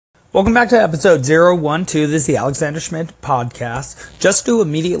Welcome back to episode 012. This is the Alexander Schmidt podcast. Just to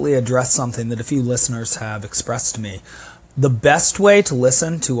immediately address something that a few listeners have expressed to me. The best way to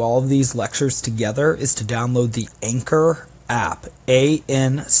listen to all of these lectures together is to download the Anchor app,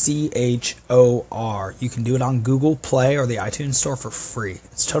 Anchor. You can do it on Google Play or the iTunes Store for free.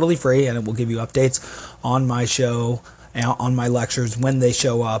 It's totally free, and it will give you updates on my show, on my lectures when they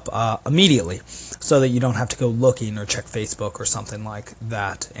show up immediately, so that you don't have to go looking or check Facebook or something like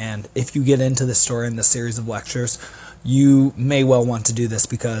that. And if you get into this story in this series of lectures, you may well want to do this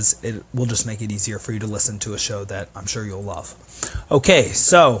because it will just make it easier for you to listen to a show that I'm sure you'll love. Okay,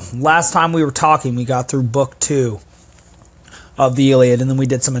 so last time we were talking, we got through book 2 of the Iliad, and then we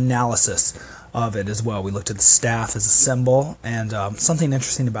did some analysis of it as well. We looked at the staff as a symbol, and something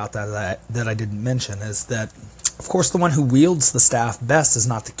interesting about that I didn't mention is that, of course, the one who wields the staff best is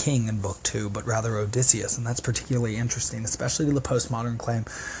not the king in Book 2, but rather Odysseus, and that's particularly interesting, especially to the postmodern claim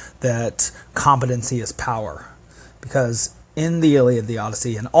that competency is power. Because in the Iliad, the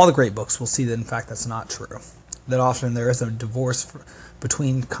Odyssey, and all the great books, we'll see that, in fact, that's not true. That often there is a divorce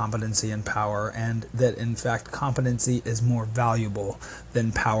between competency and power, and that, in fact, competency is more valuable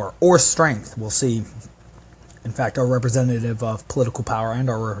than power or strength. We'll see, in fact, our representative of political power and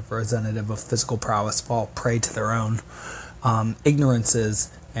our representative of physical prowess fall prey to their own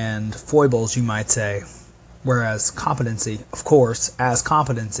ignorances and foibles, you might say. Whereas competency, of course, as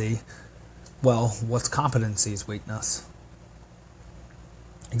competency, well, what's competency's weakness?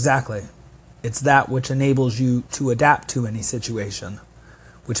 Exactly. It's that which enables you to adapt to any situation,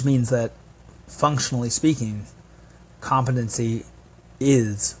 which means that, functionally speaking, competency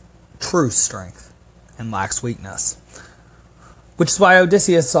is true strength and lacks weakness, which is why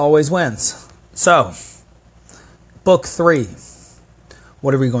Odysseus always wins. So, book 3,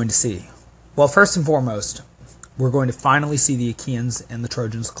 what are we going to see? Well, first and foremost, we're going to finally see the Achaeans and the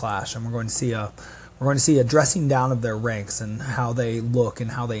Trojans clash, and we're going to see a dressing down of their ranks and how they look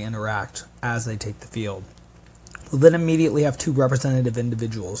and how they interact as they take the field. We'll then immediately have two representative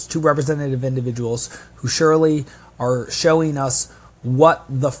individuals who surely are showing us what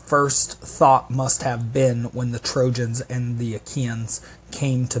the first thought must have been when the Trojans and the Achaeans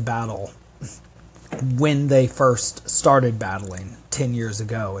came to battle, when they first started battling 10 years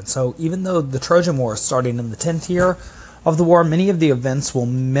ago. And so even though the Trojan War is starting in the 10th year of the war, many of the events will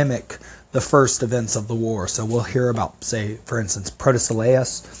mimic the first events of the war. So we'll hear about, say, for instance,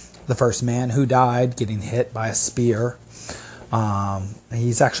 Protesilaus, the first man who died, getting hit by a spear.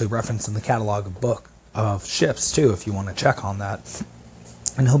 He's actually referenced in the catalog of ships, too, if you want to check on that.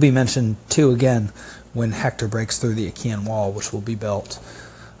 And he'll be mentioned, too, again, when Hector breaks through the Achaean wall, which will be built,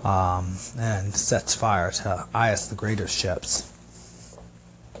 and sets fire to Aias the Greater's ships.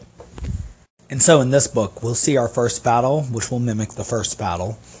 And so in this book, we'll see our first battle, which will mimic the first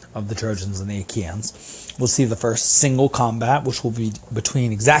battle of the Trojans and the Achaeans. We'll see the first single combat, which will be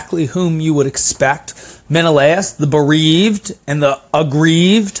between exactly whom you would expect: Menelaus, the bereaved and the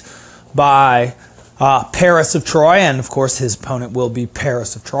aggrieved by Paris of Troy, and of course his opponent will be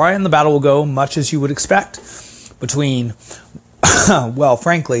Paris of Troy, and the battle will go much as you would expect between, well,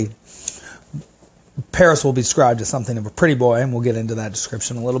 frankly, Paris will be described as something of a pretty boy, and we'll get into that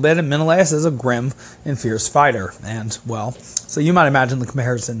description a little bit, and Menelaus is a grim and fierce fighter. And, well, so you might imagine the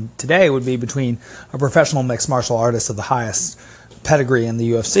comparison today would be between a professional mixed martial artist of the highest pedigree in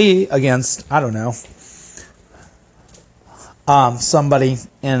the UFC against, I don't know, somebody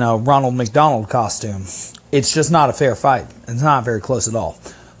in a Ronald McDonald costume. It's just not a fair fight. It's not very close at all.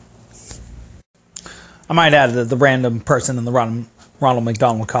 I might add that the random person in the Ronald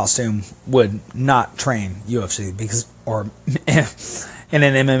McDonald costume would not train UFC or in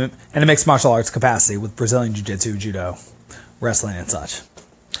a mixed martial arts capacity with Brazilian Jiu-Jitsu, Judo, wrestling, and such.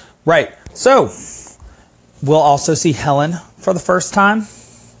 Right. So we'll also see Helen for the first time.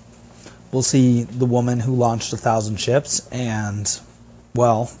 We'll see the woman who launched 1,000 ships, and,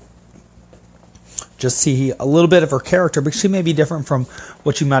 well, just see a little bit of her character, because she may be different from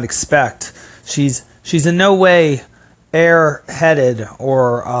what you might expect. She's in no way air-headed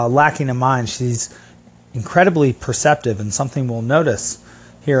or lacking in mind. She's incredibly perceptive, and something we'll notice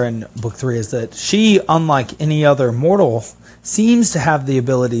here in Book 3 is that she, unlike any other mortal, seems to have the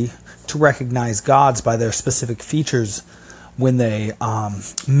ability to recognize gods by their specific features when they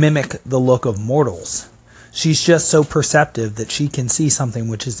mimic the look of mortals. She's just so perceptive that she can see something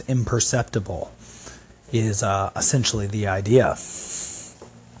which is imperceptible, is essentially the idea.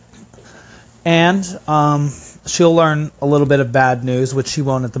 And she'll learn a little bit of bad news, which she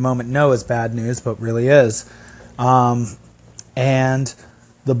won't at the moment know is bad news, but really is. And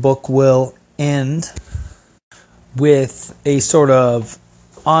the book will end with a sort of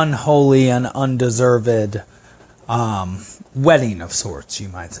unholy and undeserved wedding of sorts, you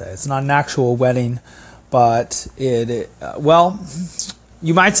might say. It's not an actual wedding, but you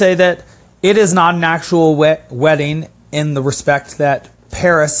might say that it is not an actual wedding in the respect that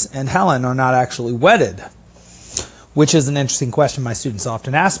Paris and Helen are not actually wedded, which is an interesting question my students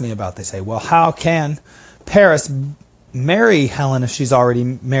often ask me about. They say, well, how can Paris marry Helen if she's already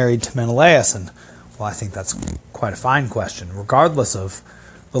married to Menelaus? And, well, I think that's quite a fine question, regardless of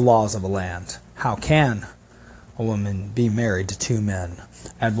the laws of a land. How can a woman be married to two men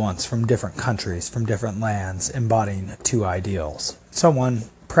at once from different countries, from different lands, embodying two ideals? So one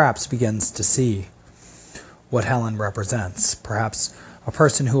perhaps begins to see what Helen represents, perhaps a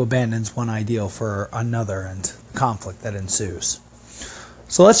person who abandons one ideal for another and the conflict that ensues.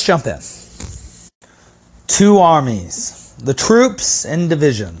 So let's jump in. Two armies, the troops in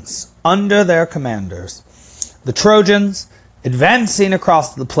divisions, under their commanders, the Trojans advancing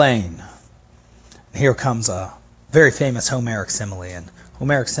across the plain. Here comes a very famous Homeric simile, and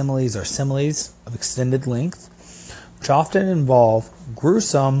Homeric similes are similes of extended length, which often involve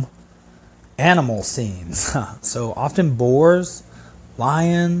gruesome animal scenes. So often boars,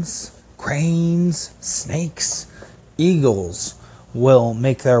 lions, cranes, snakes, eagles will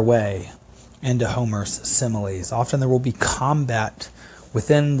make their way into Homer's similes. Often there will be combat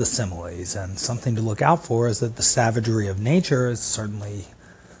within the similes, and something to look out for is that the savagery of nature is certainly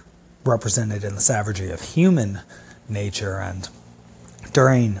represented in the savagery of human nature, and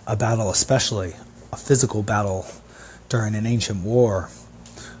during a battle, especially a physical battle during an ancient war,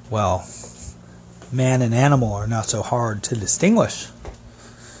 well, man and animal are not so hard to distinguish.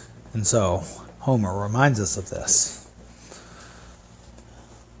 And so Homer reminds us of this.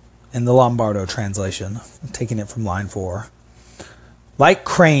 In the Lombardo translation, taking it from line 4, like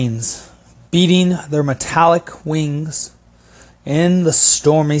cranes beating their metallic wings in the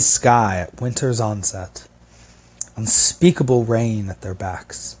stormy sky at winter's onset, unspeakable rain at their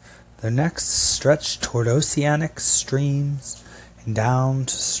backs, their necks stretched toward oceanic streams and down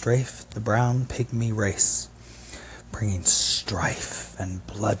to strafe the brown pygmy race, bringing strife and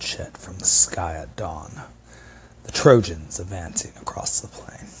bloodshed from the sky at dawn, the Trojans advancing across the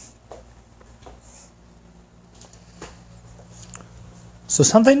plain. So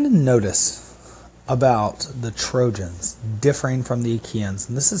something to notice about the Trojans differing from the Achaeans,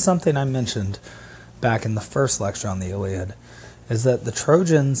 and this is something I mentioned back in the first lecture on the Iliad, is that the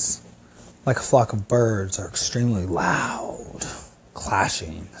Trojans, like a flock of birds, are extremely loud,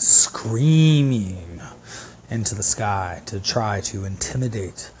 clashing, screaming into the sky to try to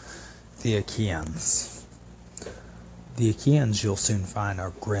intimidate the Achaeans. The Achaeans, you'll soon find,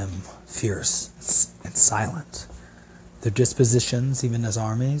 are grim, fierce, and silent. Their dispositions, even as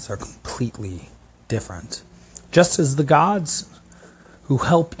armies, are completely different. Just as the gods who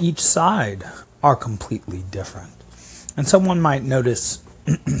help each side are completely different. And someone might notice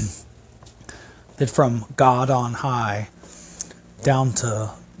that from God on high down to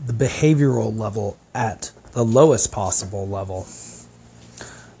the behavioral level at the lowest possible level,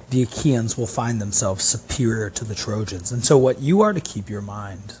 the Achaeans will find themselves superior to the Trojans. And so what you are to keep your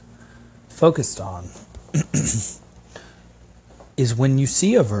mind focused on is when you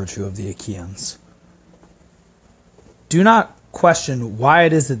see a virtue of the Achaeans, do not question why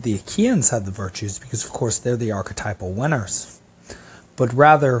it is that the Achaeans have the virtues, because of course they're the archetypal winners, but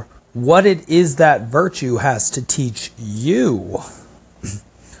rather what it is that virtue has to teach you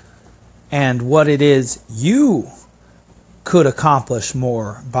and what it is you could accomplish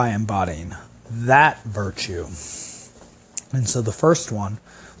more by embodying that virtue. And so the first one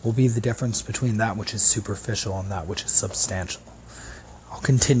will be the difference between that which is superficial and that which is substantial. I'll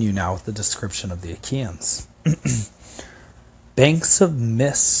continue now with the description of the Achaeans. Banks of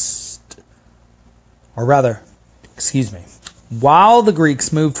mist, while the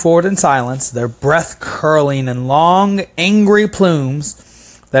Greeks moved forward in silence, their breath curling in long, angry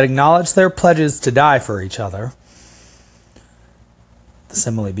plumes that acknowledged their pledges to die for each other, the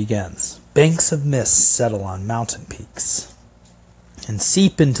simile begins. Banks of mist settle on mountain peaks and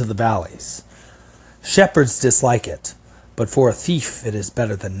seep into the valleys. Shepherds dislike it, but for a thief it is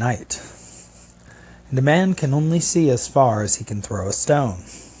better than night. And a man can only see as far as he can throw a stone.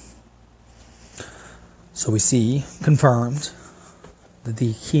 So we see, confirmed, that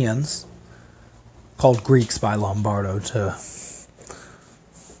the Achaeans, called Greeks by Lombardo to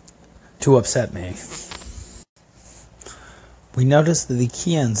upset me, we notice that the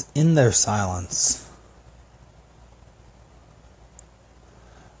Achaeans, in their silence,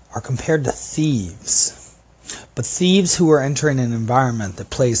 are compared to thieves, but thieves who are entering an environment that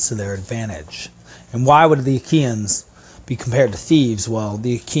plays to their advantage. And why would the Achaeans be compared to thieves. Well,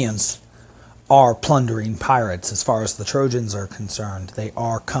 the Achaeans are plundering pirates as far as the Trojans are concerned. They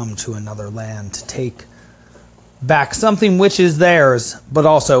are come to another land to take back something which is theirs, but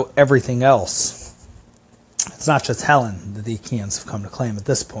also everything else. It's not just Helen that the Achaeans have come to claim at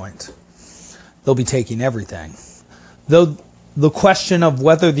this point. They'll be taking everything. Though the question of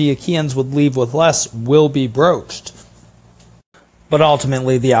whether the Achaeans would leave with less will be broached. But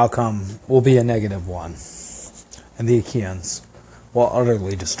ultimately the outcome will be a negative one. And the Achaeans will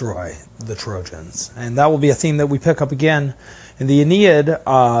utterly destroy the Trojans. And that will be a theme that we pick up again in the Aeneid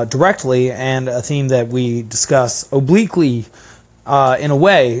directly, and a theme that we discuss obliquely in a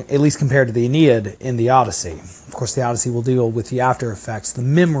way, at least compared to the Aeneid, in the Odyssey. Of course, the Odyssey will deal with the after effects, the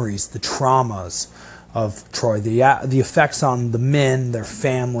memories, the traumas of Troy, the effects on the men, their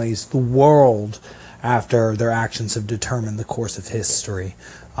families, the world, after their actions have determined the course of history.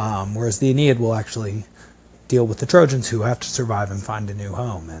 Whereas the Aeneid will actually deal with the Trojans who have to survive and find a new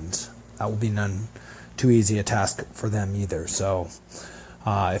home, and that will be none too easy a task for them either. So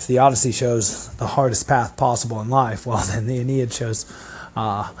if the Odyssey shows the hardest path possible in life, well, then the Aeneid shows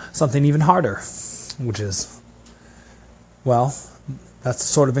something even harder, which is, well, that's the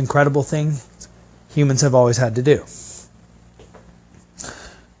sort of incredible thing humans have always had to do.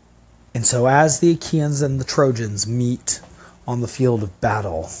 And so as the Achaeans and the Trojans meet on the field of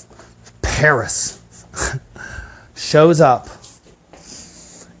battle, Paris shows up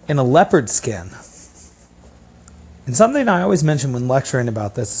in a leopard skin. And something I always mention when lecturing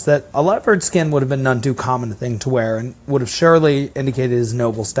about this is that a leopard skin would have been none too common a thing to wear, and would have surely indicated his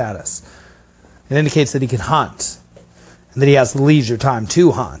noble status. It indicates that he can hunt, and that he has leisure time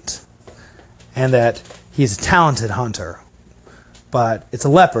to hunt, and that he's a talented hunter. But it's a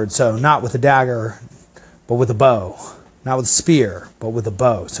leopard, so not with a dagger, but with a bow. Not with a spear, but with a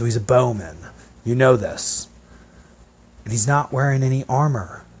bow. So he's a bowman. You know this. And he's not wearing any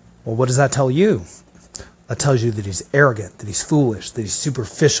armor. Well, what does that tell you? That tells you that he's arrogant, that he's foolish, that he's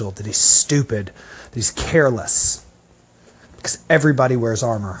superficial, that he's stupid, that he's careless. Because everybody wears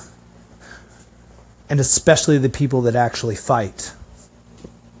armor. And especially the people that actually fight.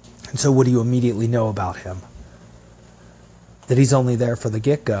 And so what do you immediately know about him? That he's only there for the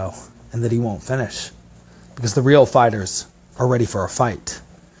get-go, and that he won't finish. Because the real fighters are ready for a fight.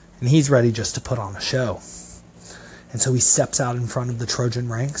 And he's ready just to put on a show. And so he steps out in front of the Trojan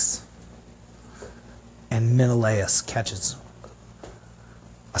ranks, and Menelaus catches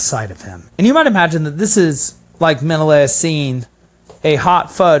a sight of him. And you might imagine that this is like Menelaus seeing a hot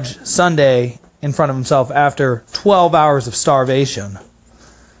fudge sundae in front of himself after 12 hours of starvation.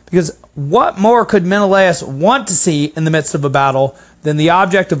 Because what more could Menelaus want to see in the midst of a battle than the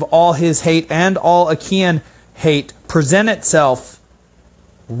object of all his hate and all Achaean hate present itself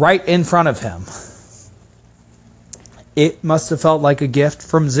right in front of him? It must have felt like a gift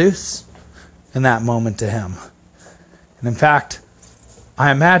from Zeus in that moment to him. And in fact,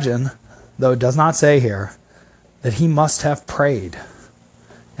 I imagine, though it does not say here, that he must have prayed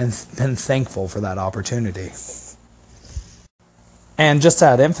and been thankful for that opportunity. And just to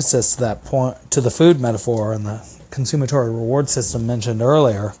add emphasis to that point, to the food metaphor and the consummatory reward system mentioned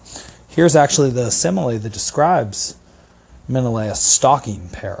earlier, here's actually the simile that describes Menelaus stalking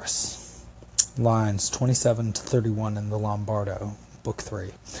Paris. Lines 27 to 31 in the Lombardo, Book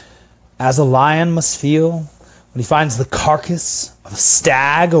 3. As a lion must feel when he finds the carcass of a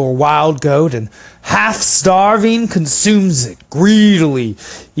stag or wild goat and, half-starving, consumes it greedily,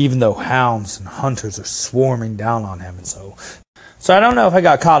 even though hounds and hunters are swarming down on him. And so I don't know if I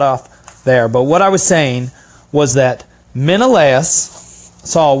got caught off there, but what I was saying was that Menelaus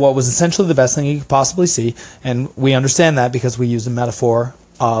saw what was essentially the best thing he could possibly see, and we understand that because we use a metaphor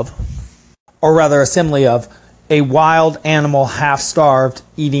of, or rather a simile of, a wild animal half-starved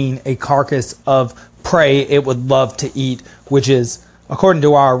eating a carcass of prey it would love to eat, which is, according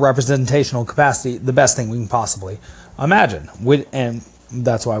to our representational capacity, the best thing we can possibly imagine. And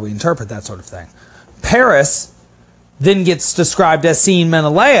that's why we interpret that sort of thing. Paris then gets described as seeing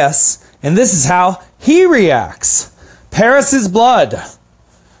Menelaus, and this is how he reacts. Paris's blood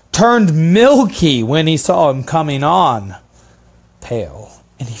turned milky when he saw him coming on, pale.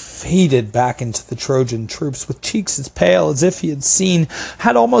 And he faded back into the Trojan troops with cheeks as pale as if he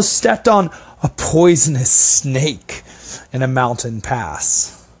had almost stepped on a poisonous snake in a mountain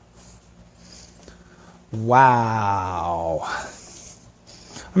pass. Wow.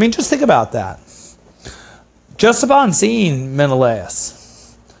 I mean, just think about that. Just upon seeing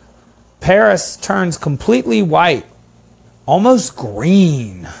Menelaus, Paris turns completely white, almost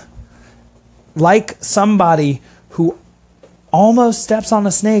green, like somebody who almost steps on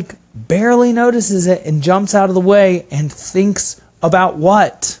a snake barely notices it and jumps out of the way and thinks about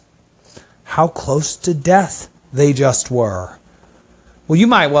what? How close to death they just were. Well, you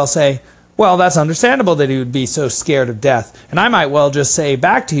might well say, well, that's understandable that he would be so scared of death. And I might well just say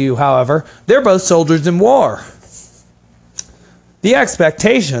back to you, however, they're both soldiers in war. The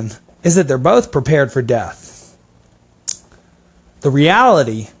expectation is that they're both prepared for death. The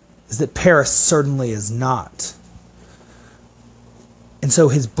reality is that Paris certainly is not. And so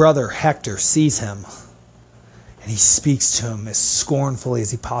his brother Hector sees him, and he speaks to him as scornfully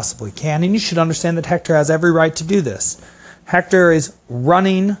as he possibly can. And you should understand that Hector has every right to do this. Hector is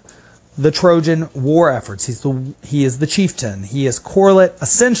running the Trojan war efforts. He is the chieftain. He is correlate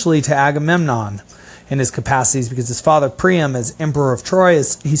essentially to Agamemnon in his capacities, because his father Priam, as emperor of Troy,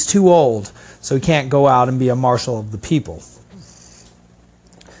 he's too old, so he can't go out and be a marshal of the people.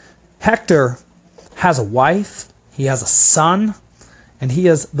 Hector has a wife, he has a son, and he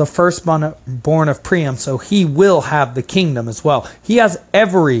is the firstborn of Priam, so he will have the kingdom as well. He has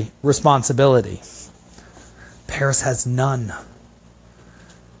every responsibility. Paris has none.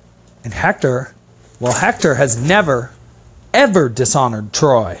 And Hector has never, ever dishonored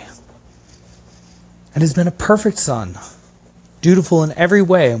Troy, and has been a perfect son, dutiful in every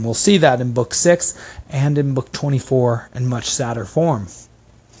way, and we'll see that in Book 6 and in Book 24 in much sadder form.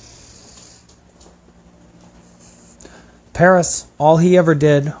 Paris, all he ever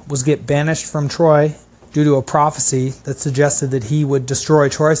did was get banished from Troy due to a prophecy that suggested that he would destroy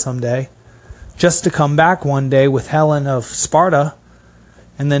Troy someday, just to come back one day with Helen of Sparta,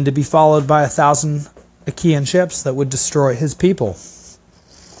 and then to be followed by 1,000 Achaean ships that would destroy his people.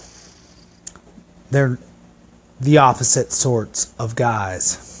 They're the opposite sorts of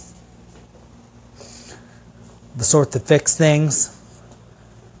guys. The sort that fix things,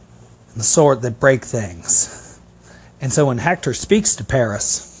 and the sort that break things. And so when Hector speaks to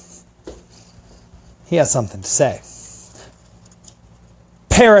Paris, he has something to say.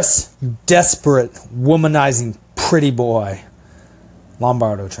 Paris, you desperate, womanizing, pretty boy.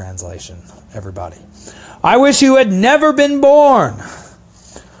 Lombardo translation, everybody. I wish you had never been born,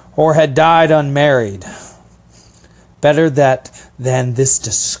 or had died unmarried. Better that than this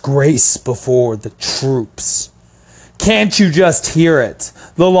disgrace before the troops. Can't you just hear it?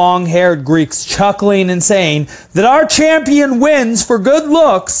 The long-haired Greeks chuckling and saying that our champion wins for good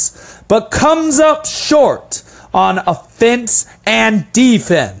looks, but comes up short on offense and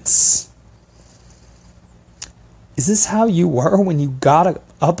defense. Is this how you were when you got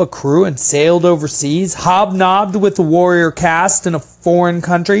up a crew and sailed overseas, hobnobbed with a warrior caste in a foreign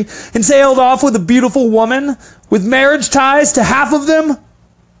country, and sailed off with a beautiful woman with marriage ties to half of them?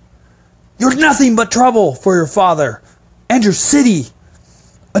 You're nothing but trouble for your father and your city,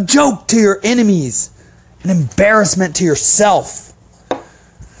 a joke to your enemies, an embarrassment to yourself.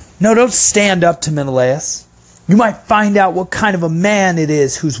 No, don't stand up to Menelaus. You might find out what kind of a man it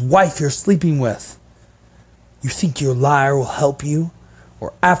is whose wife you're sleeping with. You think your lyre will help you?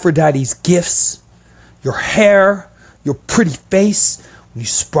 Or Aphrodite's gifts? Your hair? Your pretty face when you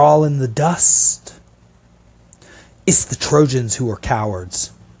sprawl in the dust? It's the Trojans who are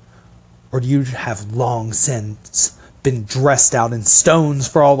cowards. Or do you have long since been dressed out in stones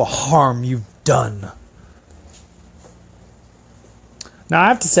for all the harm you've done? Now I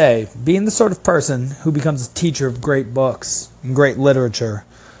have to say, being the sort of person who becomes a teacher of great books and great literature,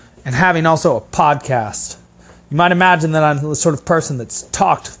 and having also a podcast, you might imagine that I'm the sort of person that's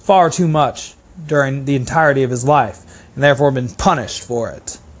talked far too much during the entirety of his life, and therefore been punished for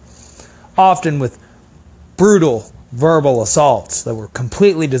it. Often with brutal verbal assaults that were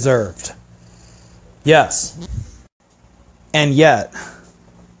completely deserved. Yes. And yet,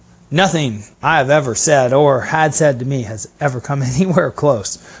 nothing I have ever said or had said to me has ever come anywhere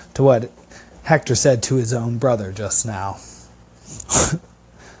close to what Hector said to his own brother just now.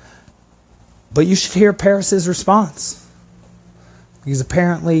 But you should hear Paris's response. Because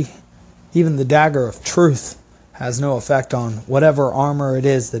apparently, even the dagger of truth has no effect on whatever armor it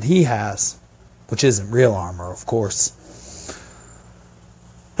is that he has, which isn't real armor, of course.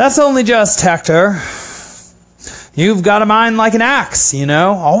 That's only just, Hector. You've got a mind like an axe,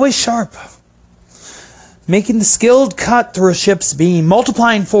 always sharp. Making the skilled cut through a ship's beam,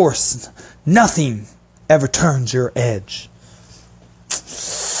 multiplying force. Nothing ever turns your edge.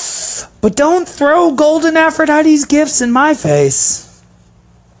 But don't throw golden Aphrodite's gifts in my face.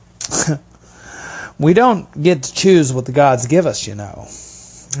 We don't get to choose what the gods give us,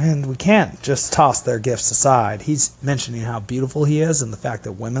 And we can't just toss their gifts aside. He's mentioning how beautiful he is and the fact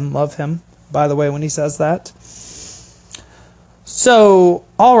that women love him, by the way, when he says that. So,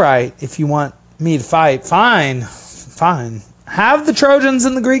 all right, if you want me to fight, fine. have the Trojans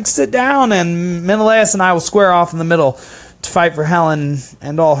and the Greeks sit down, and Menelaus and I will square off in the middle to fight for Helen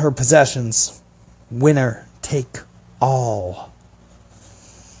and all her possessions. Winner take all.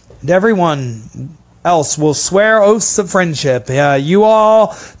 And everyone else will swear oaths of friendship. You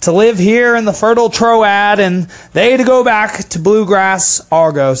all to live here in the fertile Troad, and they to go back to bluegrass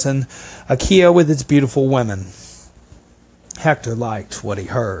Argos and Achaea with its beautiful women. Hector liked what he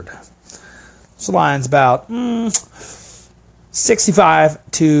heard. This line's about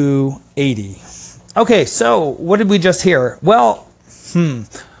 65 to 80. Okay, so what did we just hear? Well,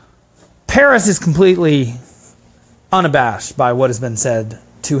 Paris is completely unabashed by what has been said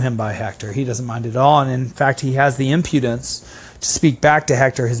to him by Hector. He doesn't mind at all, and in fact he has the impudence to speak back to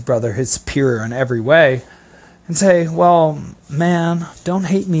Hector, his brother, his superior in every way, and say, well, man, don't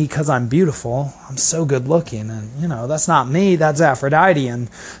hate me because I'm beautiful. I'm so good looking, and, that's not me, that's Aphrodite.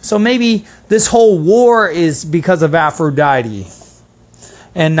 And so maybe this whole war is because of Aphrodite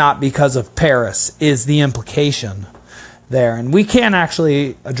and not because of Paris, is the implication there. And we can't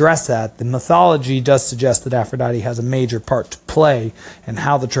actually address that. The mythology does suggest that Aphrodite has a major part to play in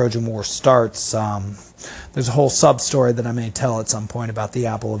how the Trojan War starts. There's a whole sub-story that I may tell at some point about the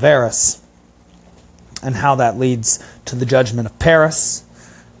Apple of Eris and how that leads to the judgment of Paris.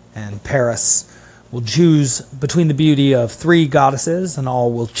 And Paris will choose between the beauty of 3 goddesses, and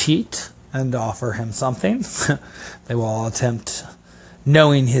all will cheat and offer him something. They will all attempt,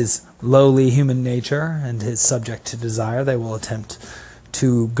 knowing his lowly human nature and his subject to desire, they will attempt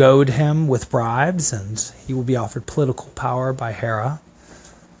to goad him with bribes, and he will be offered political power by Hera.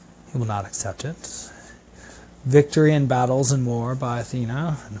 He will not accept it. Victory in battles and war by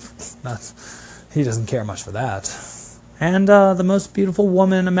Athena. He doesn't care much for that. And the most beautiful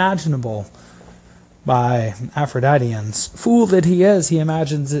woman imaginable by Aphrodite. And fool that he is, he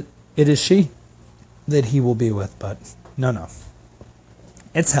imagines it is she that he will be with. But no.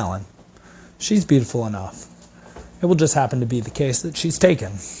 It's Helen. She's beautiful enough. It will just happen to be the case that she's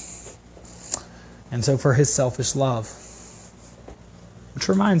taken. And so for his selfish love, which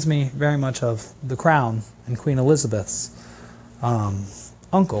reminds me very much of the crown and Queen Elizabeth's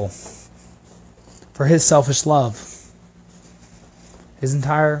uncle, for his selfish love, his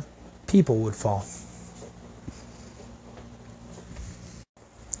entire people would fall.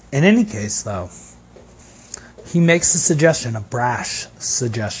 In any case, though, he makes a suggestion, a brash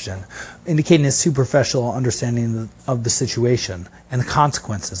suggestion, indicating his superficial understanding of the situation and the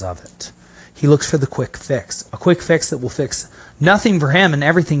consequences of it. He looks for the quick fix, a quick fix that will fix nothing for him and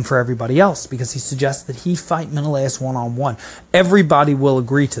everything for everybody else, because he suggests that he fight Menelaus one-on-one. Everybody will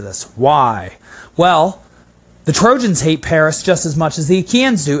agree to this. Why? Well, the Trojans hate Paris just as much as the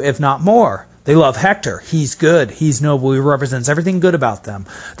Achaeans do, if not more. They love Hector. He's good. He's noble. He represents everything good about them.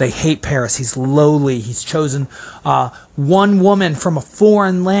 They hate Paris. He's lowly. He's chosen one woman from a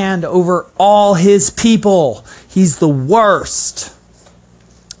foreign land over all his people. He's the worst.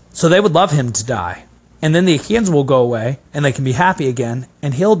 So they would love him to die. And then the Achaeans will go away, and they can be happy again,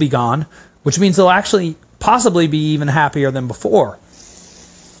 and he'll be gone, which means they'll actually possibly be even happier than before.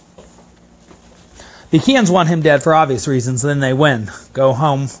 The Achaeans want him dead for obvious reasons. Then they win. Go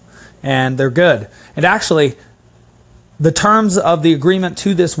home. And they're good. And actually, the terms of the agreement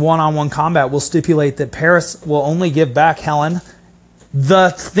to this one-on-one combat will stipulate that Paris will only give back Helen the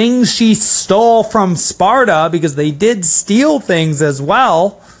things she stole from Sparta, because they did steal things as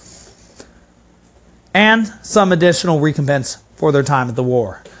well, and some additional recompense for their time at the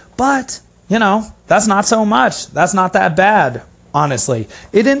war. But, that's not so much. That's not that bad, honestly.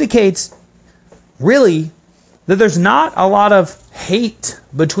 It indicates, really, that there's not a lot of hate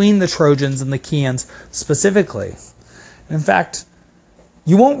between the Trojans and the Achaeans specifically. In fact,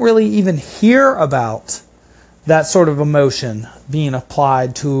 you won't really even hear about that sort of emotion being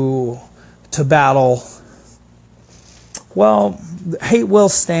applied to battle. Well, hate will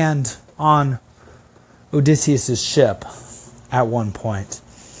stand on Odysseus' ship at one point.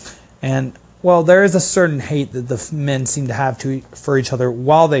 And well, there is a certain hate that the men seem to have for each other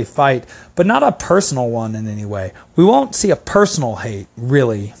while they fight, but not a personal one in any way. We won't see a personal hate,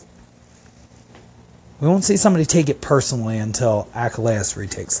 really. We won't see somebody take it personally until Achilles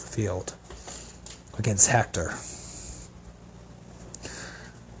retakes the field against Hector.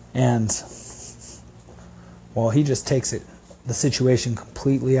 And, well, he just takes the situation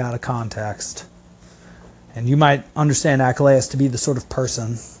completely out of context. And you might understand Achilles to be the sort of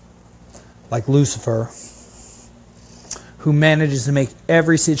person like Lucifer, who manages to make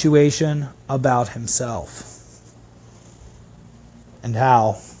every situation about himself. And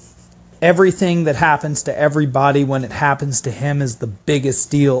how everything that happens to everybody when it happens to him is the biggest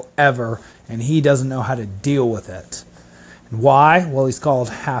deal ever, and he doesn't know how to deal with it. And why? Well, he's called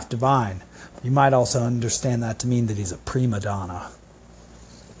half divine. You might also understand that to mean that he's a prima donna,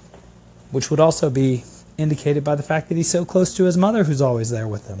 which would also be indicated by the fact that he's so close to his mother, who's always there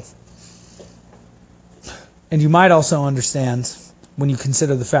with him. And you might also understand, when you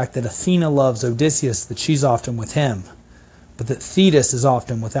consider the fact that Athena loves Odysseus, that she's often with him, but that Thetis is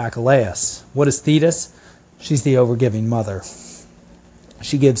often with Achilles. What is Thetis? She's the overgiving mother.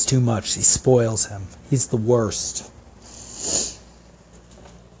 She gives too much. She spoils him. He's the worst.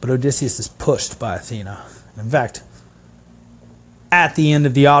 But Odysseus is pushed by Athena. In fact, at the end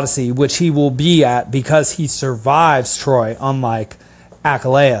of the Odyssey, which he will be at because he survives Troy, unlike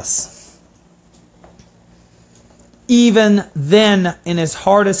Achilles. Even then, in his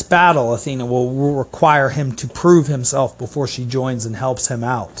hardest battle, Athena will require him to prove himself before she joins and helps him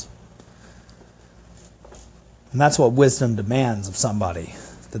out. And that's what wisdom demands of somebody,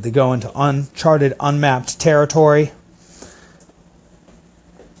 that they go into uncharted, unmapped territory.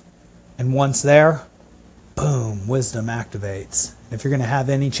 And once there, boom, wisdom activates. If you're going to have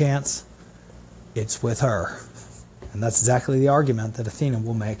any chance, it's with her. And that's exactly the argument that Athena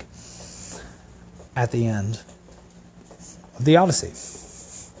will make at the end of the Odyssey.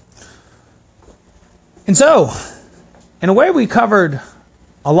 And so, in a way, we covered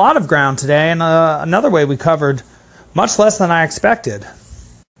a lot of ground today, and another way we covered much less than I expected.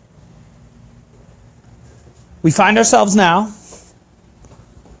 We find ourselves now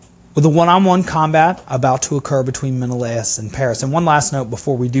with a one-on-one combat about to occur between Menelaus and Paris. And one last note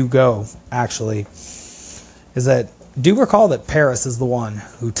before we do go, actually, is that do recall that Paris is the one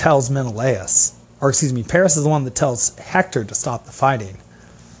who tells Menelaus, or excuse me, Paris is the one that tells Hector to stop the fighting.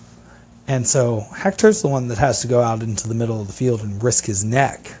 And so Hector's the one that has to go out into the middle of the field and risk his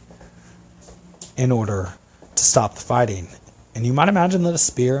neck in order to stop the fighting. And you might imagine that a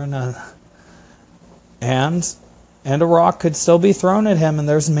spear and a rock could still be thrown at him, and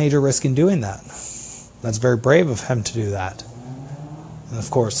there's a major risk in doing that. That's very brave of him to do that. And of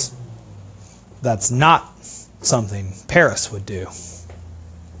course, that's not something Paris would do.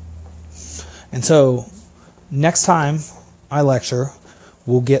 And so, next time I lecture,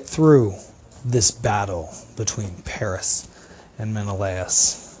 we'll get through this battle between Paris and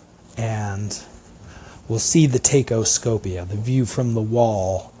Menelaus. And we'll see the Takeoscopia, the view from the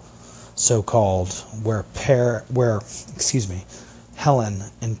wall, so-called, where Helen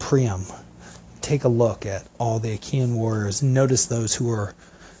and Priam take a look at all the Achaean warriors and notice those who are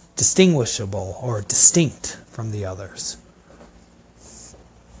distinguishable or distinct from the others.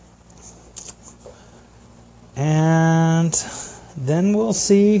 And then we'll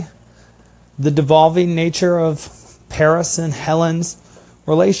see the devolving nature of Paris and Helen's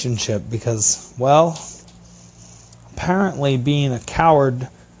relationship because, well, apparently being a coward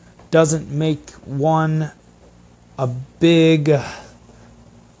doesn't make one a big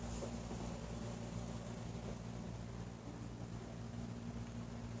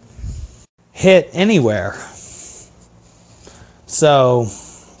hit anywhere. So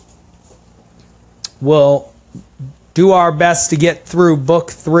we'll do our best to get through book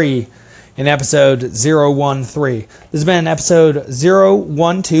 3 in episode 013. This has been episode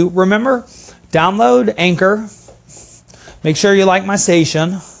 012. Remember, download Anchor. Make sure you like my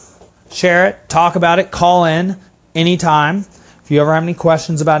station. Share it, talk about it, call in anytime. If you ever have any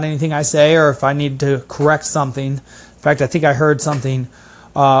questions about anything I say or if I need to correct something. In fact, I think I heard something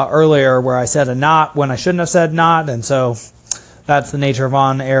earlier where I said a not when I shouldn't have said not, and so that's the nature of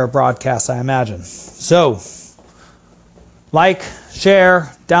on-air broadcasts, I imagine. So, like,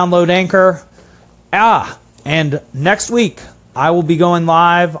 share, download Anchor. And next week, I will be going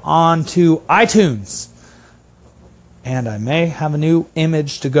live onto iTunes. And I may have a new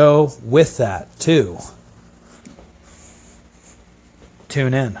image to go with that, too.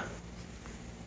 Tune in.